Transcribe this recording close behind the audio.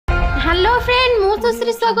Hello friend मु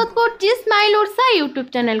सुश्री स्वागत करछि स्माइल ओडिशा यूट्यूब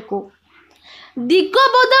चैनल को। दिग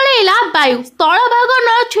बदलैला वायु स्थल भाग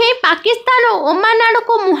न छुई पाकिस्तान और ओमान आड़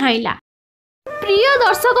को मुहाइला। प्रिय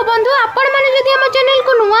दर्शक बंधु आपण माने जदि हम चैनल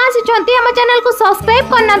को नुआ आछंती हम चैनल को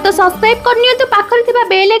सब्सक्राइब करना तो सब्सक्राइब करनियतु पाखर थिबा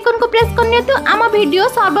बेल आइकन को प्रेस करनियतु आम वीडियो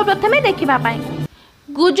सर्वप्रथमे देखिबा पाई।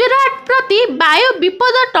 गुजरात प्रति वायु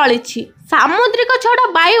विपद टळिछि। सामुद्रिक झड़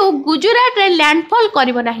वायु गुजरात रे लैंडफॉल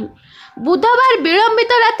करिवो नाही। बुधवार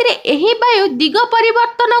विलंबित रात्रि एही वायु दिग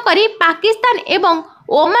परिवर्तन करी पाकिस्तान एवं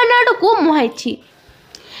ओमान आड़ को मुहाइछि।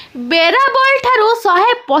 बेराबल ठारू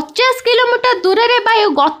 150 किलोमीटर दूर रे वायु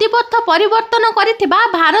गतिपथ परिवर्तन करिथिबा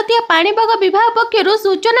भारतीय पाणीपाग विभाग पक्षरु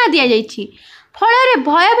सूचना दिया जाइछि। फଳରେ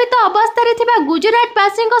भयभीत अवस्था थिबा गुजरात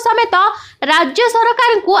वासी समेत राज्य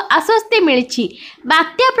सरकार को आश्वस्ति मिली।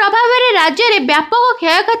 बात्या प्रभाव में राज्य में व्यापक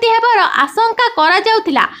क्षयक्षति होबार आशंका करा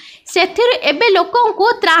जाउथिला। सेथिरु एबे लोकों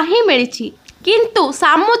को त्राही मिली। किंतु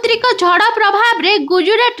सामुद्रिक झड़ प्रभाव में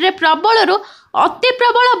गुजरात रे प्रबल अति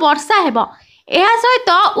प्रबल वर्षा हेबो। एहा सहित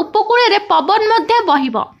उपकूल रे पवन मध्य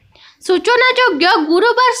बहिबो। सूचनायोग्य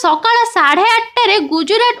गुरुवार सकाळ 8:30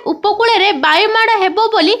 गुजरात उपकूल रे वायुमाड़ हेबो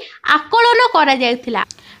बोली आकलन करा जायथिला।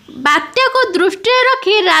 बात्या को दृष्टि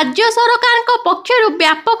रखी राज्य सरकार पक्षरु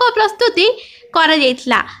व्यापक प्रस्तुति करा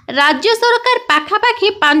जायथिला। राज्य सरकार पाखापाखि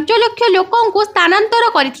 5 लाख लोकों को स्थानांतर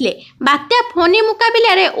करथिले। बात्या फोनी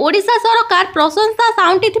मुकाबिला रे ओडिशा सरकार प्रशंसा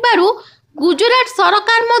साउंटिथिबारु गुजरात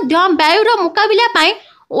सरकार मध्य वायुर मुकाबिला पाई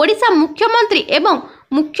ओडिशा मुख्यमंत्री एवं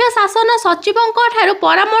मुख्य शासन सचिवों ठारू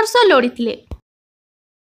परामर्श लोड़ीथिले।